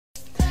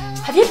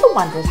Have you ever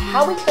wondered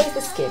how we close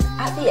the skin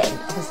at the end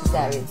of a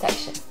caesarean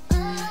section?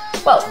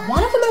 Well,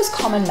 one of the most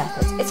common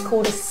methods is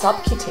called a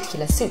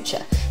subcuticular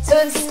suture. So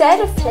instead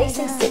of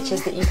placing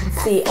stitches that you can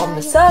see on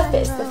the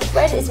surface, the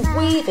thread is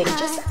weaving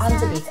just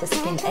underneath the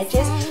skin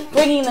edges,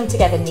 bringing them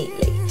together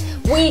neatly.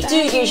 We do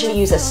usually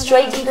use a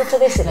straight needle for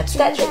this in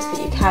obstetrics,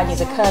 but you can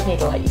use a curved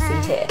needle like you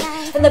see here.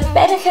 And the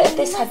benefit of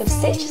this type of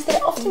stitch is that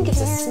it often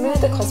gives a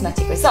smoother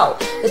cosmetic result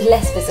with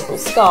less visible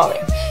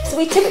scarring. So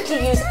we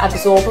typically use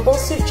absorbable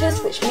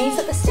sutures, which means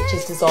that the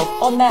stitches dissolve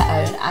on their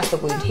own as the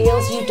wound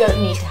heals. You don't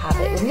need to have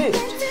it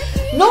removed.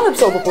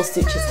 Non-absorbable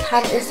sutures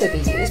can also be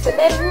used, but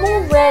they're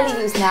more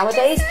rarely used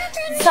nowadays.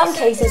 In some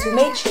cases we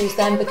may choose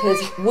them because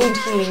wound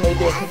healing may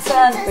be a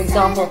concern, for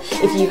example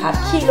if you have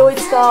keloid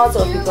scars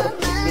or if you've got a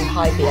particularly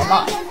high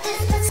BMI.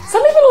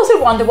 Some people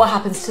also wonder what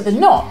happens to the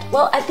knot.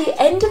 Well, at the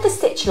end of the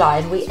stitch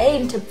line we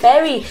aim to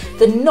bury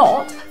the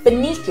knot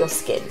beneath your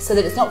skin so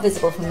that it's not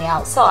visible from the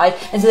outside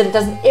and so that it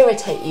doesn't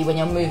irritate you when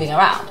you're moving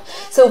around.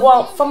 So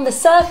while from the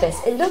surface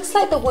it looks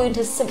like the wound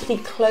has simply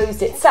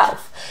closed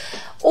itself.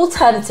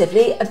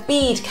 Alternatively, a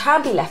bead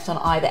can be left on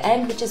either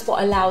end, which is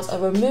what allows a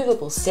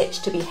removable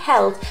stitch to be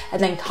held and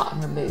then cut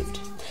and removed.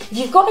 If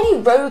you've got any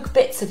rogue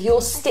bits of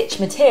your stitch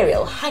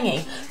material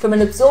hanging from an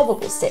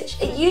absorbable stitch,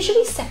 it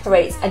usually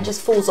separates and just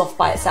falls off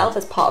by itself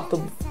as part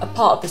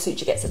of the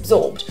suture gets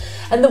absorbed.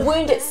 And the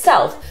wound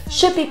itself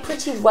should be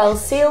pretty well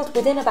sealed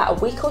within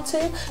about a week or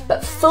two,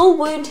 but full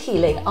wound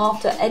healing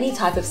after any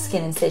type of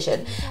skin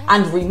incision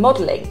and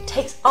remodeling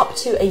takes up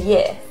to a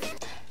year.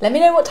 Let me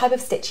know what type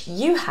of stitch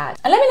you had,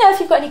 and let me know if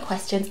you've got any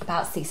questions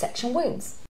about C-section wounds.